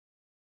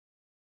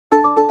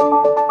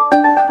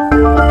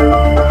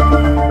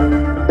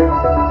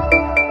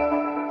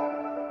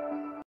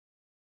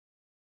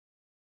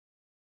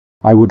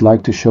I would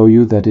like to show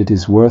you that it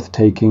is worth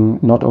taking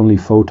not only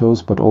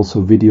photos but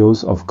also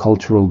videos of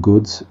cultural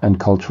goods and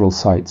cultural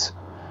sites.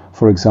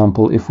 For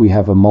example, if we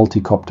have a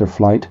multi-copter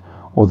flight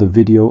or the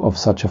video of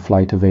such a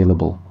flight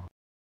available.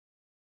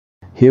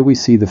 Here we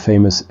see the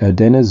famous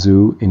Erdene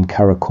Zuu in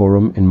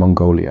Kharkhorin in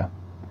Mongolia.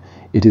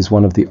 It is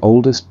one of the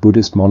oldest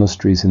Buddhist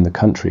monasteries in the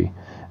country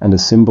and a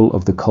symbol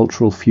of the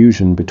cultural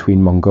fusion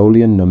between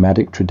Mongolian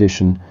nomadic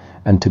tradition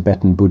and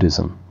Tibetan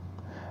Buddhism.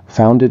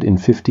 Founded in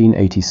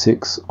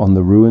 1586 on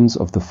the ruins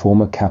of the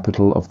former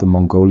capital of the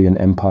Mongolian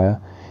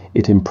Empire,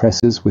 it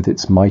impresses with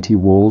its mighty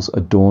walls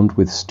adorned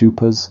with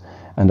stupas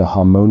and a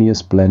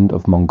harmonious blend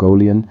of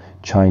Mongolian,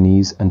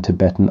 Chinese and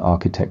Tibetan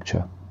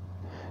architecture.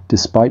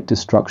 Despite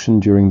destruction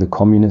during the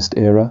communist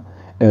era,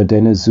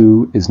 Erdene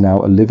Zuu is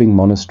now a living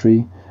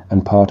monastery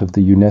and part of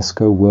the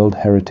UNESCO World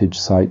Heritage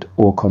Site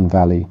Orchon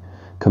Valley,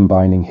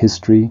 combining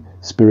history,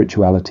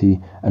 spirituality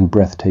and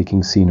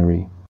breathtaking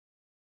scenery.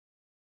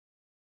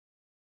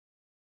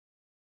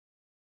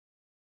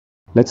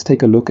 Let's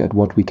take a look at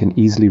what we can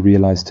easily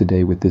realize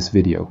today with this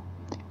video.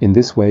 In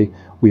this way,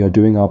 we are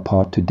doing our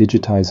part to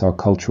digitize our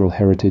cultural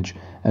heritage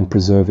and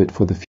preserve it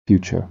for the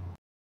future.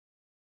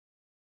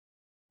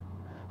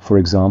 For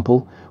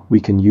example, we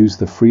can use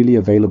the freely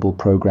available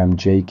program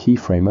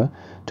J-Keyframer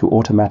to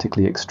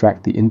automatically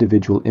extract the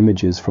individual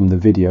images from the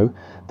video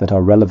that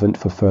are relevant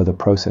for further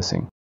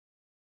processing.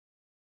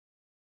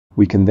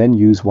 We can then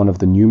use one of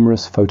the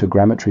numerous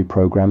photogrammetry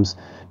programs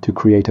to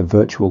create a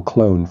virtual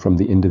clone from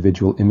the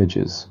individual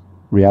images.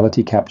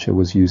 Reality capture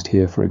was used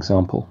here, for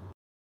example.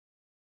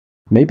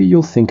 Maybe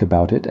you'll think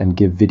about it and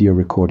give video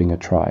recording a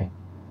try.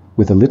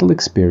 With a little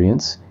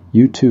experience,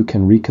 you too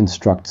can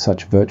reconstruct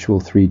such virtual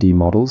 3D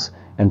models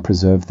and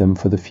preserve them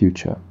for the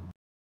future.